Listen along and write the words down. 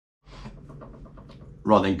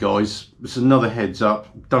Right then guys, this is another heads up.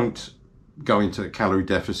 Don't go into a calorie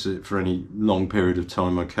deficit for any long period of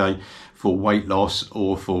time, okay, for weight loss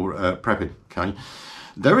or for prepping, okay.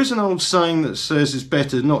 There is an old saying that says it's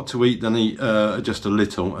better not to eat than eat just a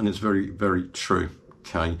little, and it's very, very true,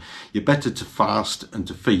 okay. You're better to fast and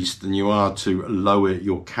to feast than you are to lower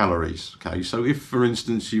your calories, okay. So if, for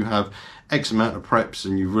instance, you have X amount of preps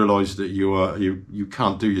and you realise that you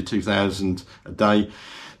can't do your 2,000 a day,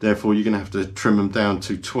 therefore you're going to have to trim them down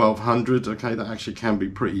to 1,200, okay, that actually can be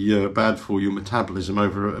pretty bad for your metabolism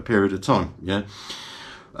over a period of time, yeah.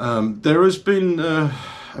 There has been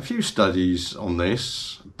a few studies on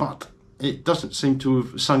this, but it doesn't seem to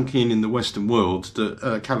have sunk in the Western world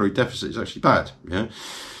that calorie deficit is actually bad, yeah.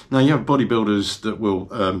 Now you have bodybuilders that will,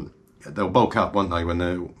 they'll bulk up, won't they, when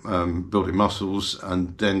they're building muscles,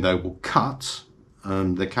 and then they will cut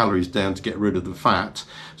their calories down to get rid of the fat,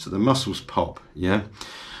 so the muscles pop, yeah.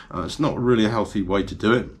 It's not really a healthy way to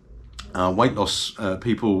do it. Weight loss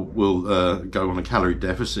people will go on a calorie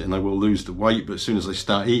deficit and they will lose the weight, but as soon as they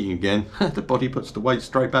start eating again, the body puts the weight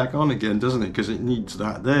straight back on again, doesn't it? Because it needs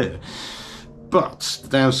that there. But the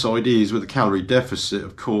downside is with a calorie deficit,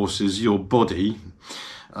 of course, is your body,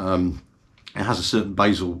 it has a certain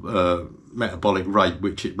basal metabolic rate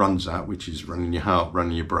which it runs at, which is running your heart,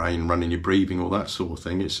 running your brain, running your breathing, all that sort of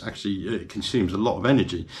thing. It consumes a lot of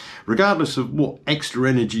energy. Regardless of what extra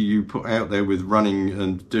energy you put out there with running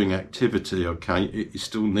and doing activity, okay, it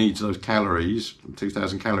still needs those calories,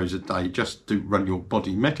 2,000 calories a day, just to run your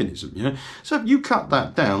body mechanism, yeah? So if you cut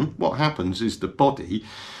that down, what happens is the body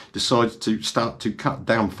decides to start to cut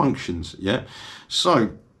down functions, yeah?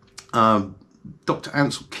 So, Dr.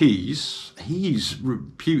 Ancel, he's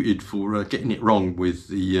reputed for getting it wrong with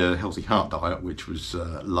the healthy heart diet, which was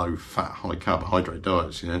low fat, high carbohydrate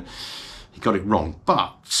diets, you know. He got it wrong,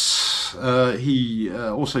 but he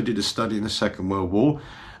also did a study in the Second World War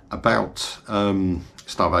about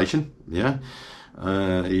starvation, yeah.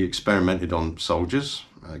 He experimented on soldiers,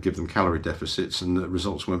 give them calorie deficits, and the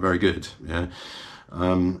results weren't very good, yeah.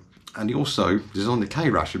 And he also designed the K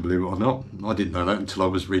ration, believe it or not. I didn't know that until I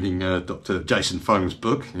was reading Dr. Jason Fung's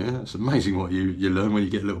book. Yeah, it's amazing what you learn when you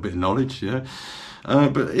get a little bit of knowledge. Yeah,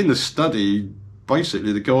 but in the study,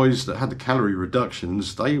 basically the guys that had the calorie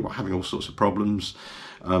reductions, they were having all sorts of problems.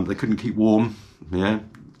 They couldn't keep warm. Yeah,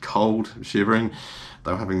 cold, shivering.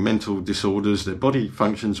 They were having mental disorders. Their body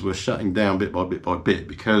functions were shutting down bit by bit by bit,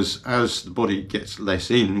 because as the body gets less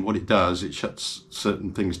in, what it does, it shuts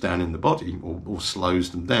certain things down in the body, or slows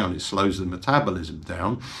them down. It slows the metabolism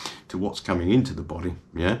down to what's coming into the body,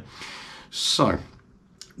 yeah? So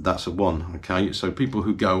that's a one, okay? So people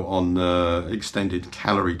who go on extended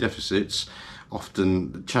calorie deficits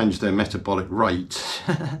often change their metabolic rate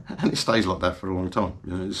and it stays like that for a long time.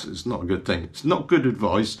 You know, it's not a good thing. It's not good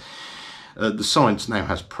advice. The science now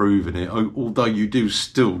has proven it, although you do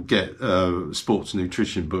still get sports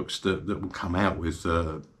nutrition books that will come out with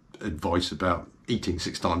advice about eating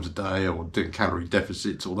 6 times a day or doing calorie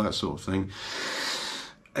deficits, all that sort of thing.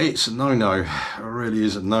 It's a no-no. It really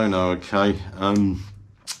is a no-no, okay?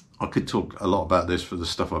 I could talk a lot about this for the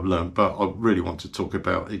stuff I've learned, but I really want to talk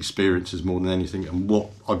about experiences more than anything and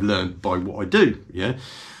what I've learned by what I do, yeah?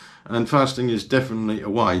 And fasting is definitely a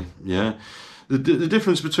way, yeah? The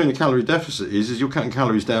difference between a calorie deficit is you're cutting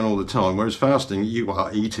calories down all the time, whereas fasting, you are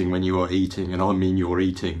eating when you are eating, and I mean you're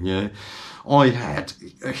eating, yeah? I had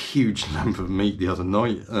a huge lump of meat the other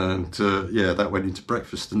night, and yeah, that went into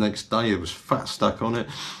breakfast the next day. There was fat stuck on it,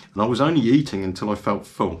 and I was only eating until I felt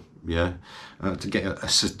full, yeah? To get a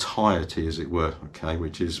satiety, as it were, okay?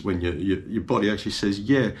 Which is when your body actually says,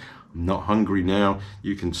 yeah, I'm not hungry now,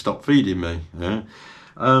 you can stop feeding me, yeah?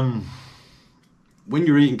 When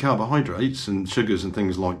you're eating carbohydrates and sugars and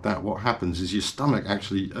things like that, what happens is your stomach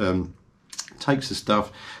actually takes the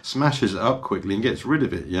stuff, smashes it up quickly and gets rid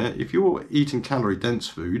of it, yeah? If you're eating calorie-dense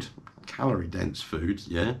food,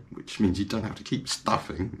 yeah, which means you don't have to keep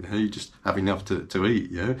stuffing, you know, you just have enough to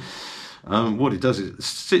eat, yeah? What it does is it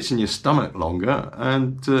sits in your stomach longer,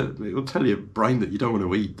 and it will tell your brain that you don't want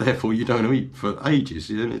to eat, therefore you don't want to eat for ages,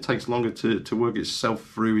 yeah? And it takes longer to work itself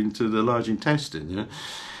through into the large intestine, yeah?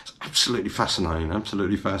 It's absolutely fascinating,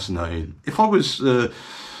 absolutely fascinating. If I was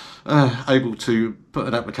able to put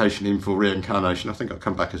an application in for reincarnation, I think I'd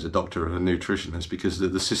come back as a doctor and a nutritionist, because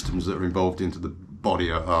the systems that are involved into the body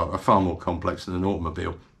are far more complex than an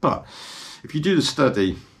automobile. But if you do the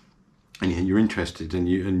study and you're interested and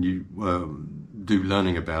you do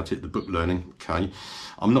learning about it, the book learning, okay,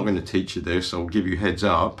 I'm not going to teach you this. I'll give you heads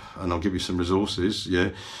up and I'll give you some resources, yeah.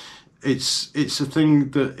 It's a thing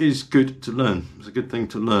that is good to learn. It's a good thing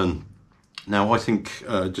to learn. Now, I think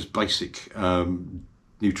just basic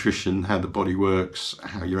nutrition, how the body works,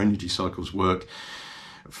 how your energy cycles work,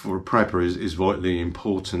 for a prepper is vitally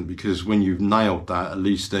important, because when you've nailed that, at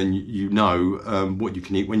least then you know what you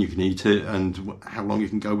can eat, when you can eat it, and how long you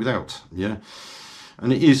can go without. Yeah.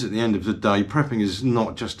 And it is, at the end of the day, prepping is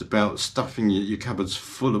not just about stuffing your cupboards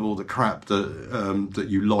full of all the crap that that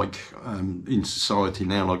you like in society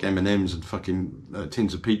now, like M&Ms and fucking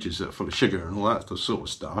tins of peaches that are full of sugar and all that sort of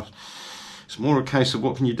stuff. It's more a case of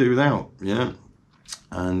what can you do without, yeah.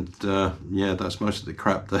 And yeah, that's most of the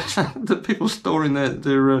crap that that people store in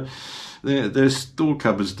their store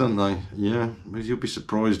cupboards, don't they? Yeah, you'll be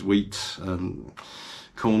surprised. Wheat,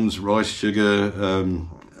 corns, rice, sugar.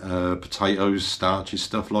 Potatoes, starches,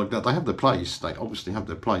 stuff like that. They have their place. They obviously have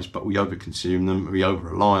their place, but we overconsume them, we over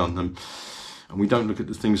rely on them, and we don't look at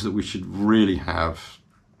the things that we should really have.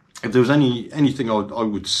 If there was anything I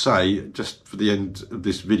would say, just for the end of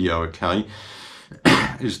this video, okay,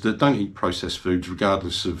 is that don't eat processed foods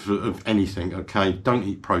regardless of anything, okay? Don't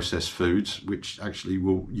eat processed foods, which actually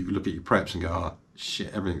you look at your preps and go, oh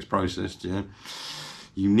shit, everything's processed, yeah.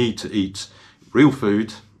 You need to eat real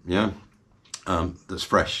food, yeah, that's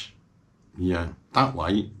fresh, yeah. That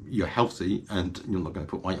way you're healthy and you're not going to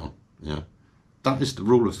put weight on, yeah. That is the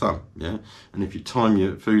rule of thumb, yeah. And if you time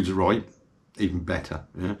your foods right, even better,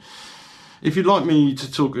 yeah. If you'd like me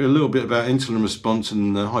to talk a little bit about insulin response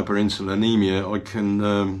and hyperinsulinemia, I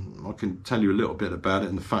can tell you a little bit about it,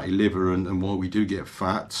 and the fatty liver and why we do get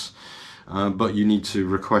fats. But you need to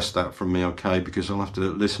request that from me, okay? Because I'll have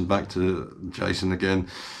to listen back to Jason again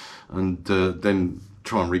and then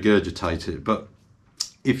try and regurgitate it. But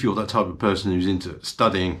if you're that type of person who's into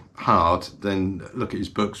studying hard, then look at his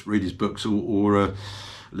books, read his books, or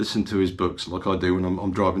listen to his books like I do when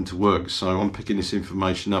I'm driving to work. So I'm picking this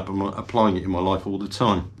information up, I'm applying it in my life all the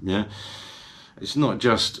time, yeah. It's not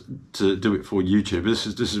just to do it for YouTube, this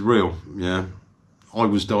is real, yeah. I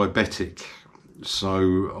was diabetic,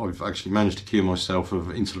 so I've actually managed to cure myself of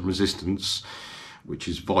insulin resistance, which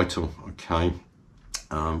is vital, okay,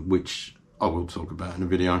 which I will talk about in a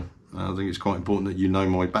video. I think it's quite important that you know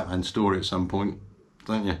my Batman story at some point,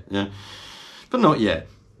 don't you? Yeah, but not yet.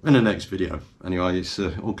 In the next video. Anyway, it's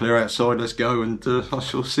all clear outside. Let's go, and I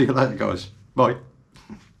shall see you later, guys. Bye.